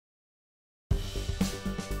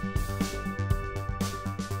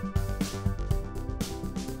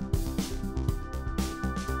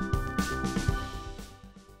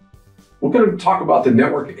We're going to talk about the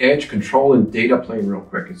network edge control and data plane real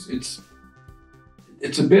quick.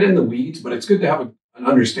 It's a bit in the weeds, but it's good to have an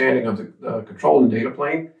understanding of the control and data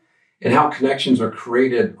plane and how connections are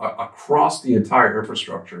created across the entire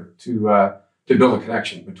infrastructure to build a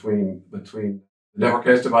connection between the network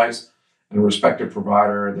edge device and a respective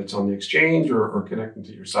provider that's on the exchange or connecting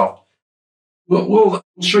to yourself. We'll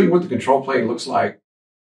show you what the control plane looks like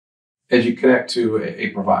as you connect to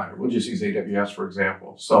a provider. We'll just use AWS, for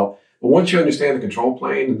example. But once you understand the control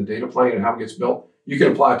plane and the data plane and how it gets built, you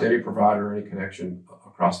can apply it to any provider or any connection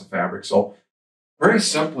across the fabric. So very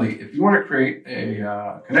simply, if you want to create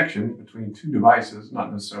a connection between two devices,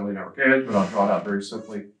 not necessarily network edge, but I'll draw it out very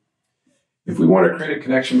simply. If we want to create a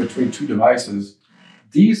connection between two devices,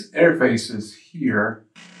 these interfaces here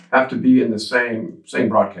have to be in the same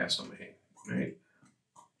broadcast domain, right?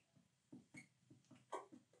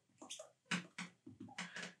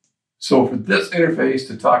 So for this interface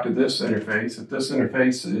to talk to this interface, if this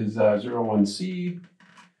interface is 01C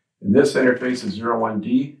and this interface is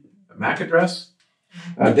 01D, MAC address,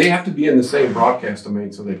 they have to be in the same broadcast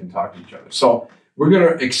domain so they can talk to each other. So we're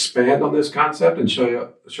going to expand on this concept and show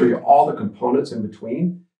you all the components in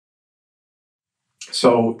between.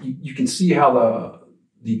 So you can see how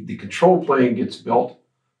the control plane gets built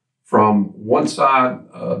from one side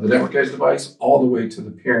of the network edge device all the way to the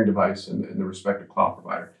peering device in the respective cloud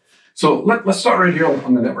provider. So let's start right here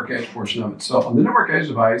on the network edge portion of it. So on the network edge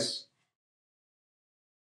device,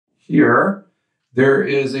 here, there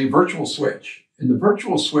is a virtual switch. And the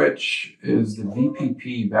virtual switch is the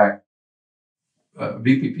VPP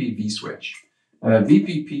vSwitch.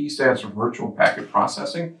 VPP stands for Virtual Packet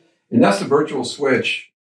Processing. And that's the virtual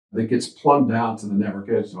switch that gets plumbed down to the network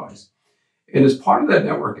edge device. And as part of that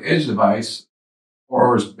network edge device,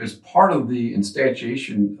 or as part of the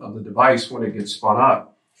instantiation of the device when it gets spun up,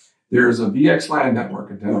 there's a VXLAN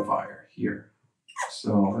network identifier here.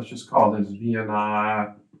 So let's just call this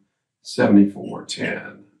VNI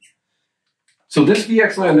 7410. So this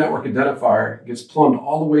VXLAN network identifier gets plumbed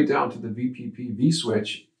all the way down to the VPP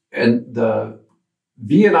vSwitch, and the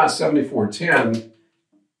VNI 7410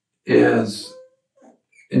 is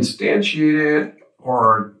instantiated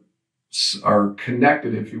or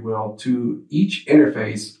connected, if you will, to each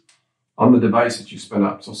interface on the device that you spin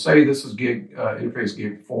up. So say this is interface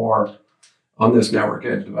gig 4 on this network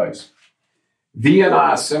edge device.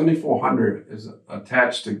 VNI 7400 is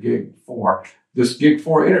attached to gig 4. This gig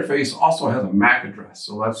 4 interface also has a MAC address.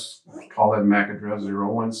 So let's call that MAC address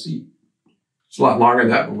 01C. It's a lot longer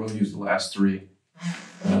than that, but we'll use the last three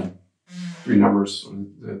numbers,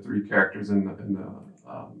 the 3 characters in the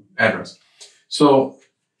address. So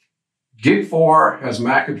gig 4 has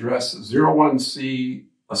MAC address 01C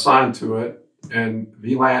assigned to it, and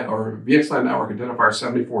VLAN or VXLAN network identifier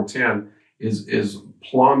 7410 is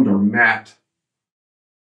plumbed or mapped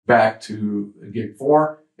back to gig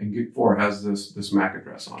 4, and gig 4 has this MAC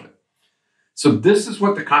address on it. So this is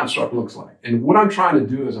what the construct looks like. And what I'm trying to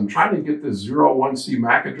do is I'm trying to get this 01C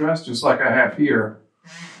MAC address, just like I have here,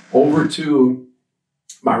 over to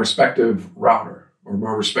my respective router or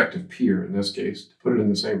my respective peer in this case, to put it in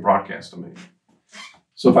the same broadcast domain.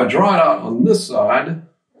 So if I draw it out on this side,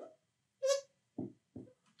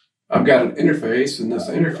 I've got an interface, and this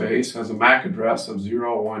interface has a MAC address of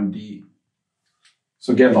 01D.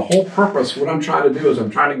 So again, the whole purpose, what I'm trying to do is I'm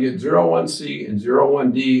trying to get 01C and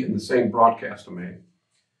 01D in the same broadcast domain.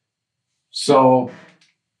 So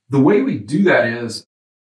the way we do that is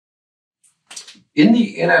in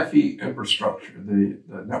the NFV infrastructure, the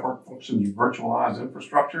network functions virtualized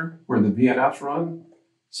infrastructure where the VNFs run.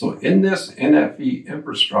 So in this NFV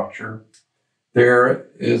infrastructure, there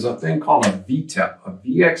is a thing called a VTEP, a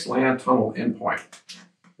VXLAN tunnel endpoint.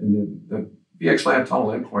 And the VXLAN tunnel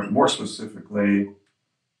endpoint, more specifically,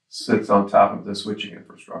 sits on top of the switching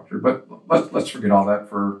infrastructure. But let's forget all that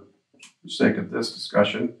for the sake of this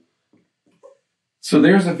discussion. So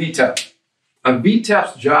there's a VTEP. A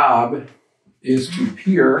VTEP's job is to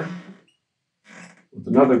peer with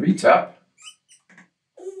another VTEP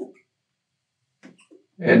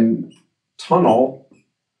and tunnel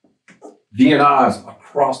VNIs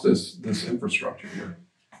across this infrastructure here.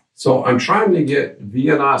 So I'm trying to get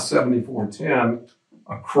VNI 7410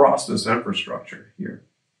 across this infrastructure here.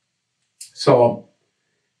 So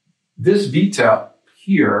this VTEP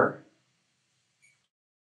here,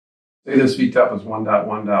 say this VTEP is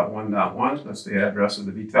 1.1.1.1. That's the address of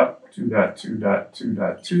the VTEP,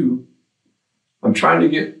 2.2.2.2. I'm trying to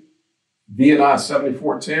get VNI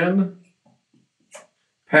 7410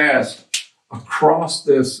 passed across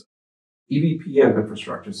this EVPN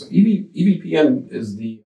infrastructure. So EVPN is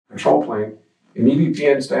the control plane, and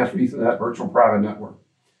EVPN stands for Ethernet Virtual Private Network.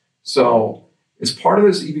 So as part of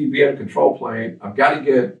this EVPN control plane, I've got to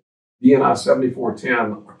get VNI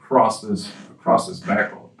 7410 across this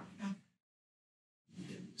backbone.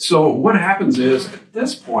 So what happens is at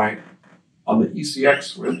this point on the ECX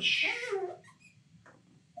switch,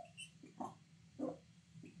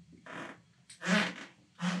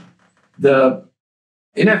 the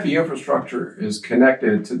NFV infrastructure is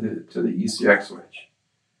connected to the ECX switch.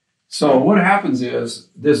 So what happens is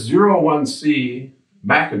this 01C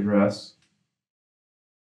MAC address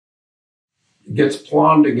gets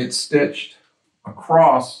plumbed and gets stitched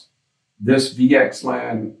across this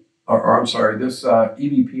VXLAN, this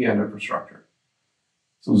EVPN infrastructure.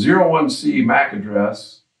 So 01C MAC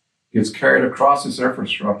address gets carried across this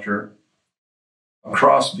infrastructure,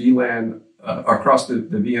 across VLAN, across the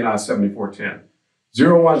VNI 7410.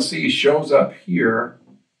 01C shows up here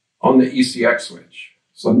on the ECX switch.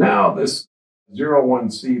 So now this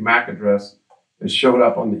 01C MAC address has showed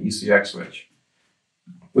up on the ECX switch.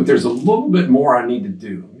 But there's a little bit more I need to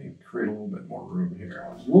do. Let me create a little bit more room here.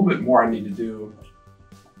 There's a little bit more I need to do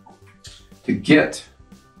to get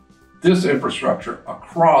this infrastructure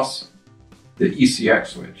across the ECX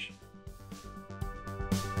switch.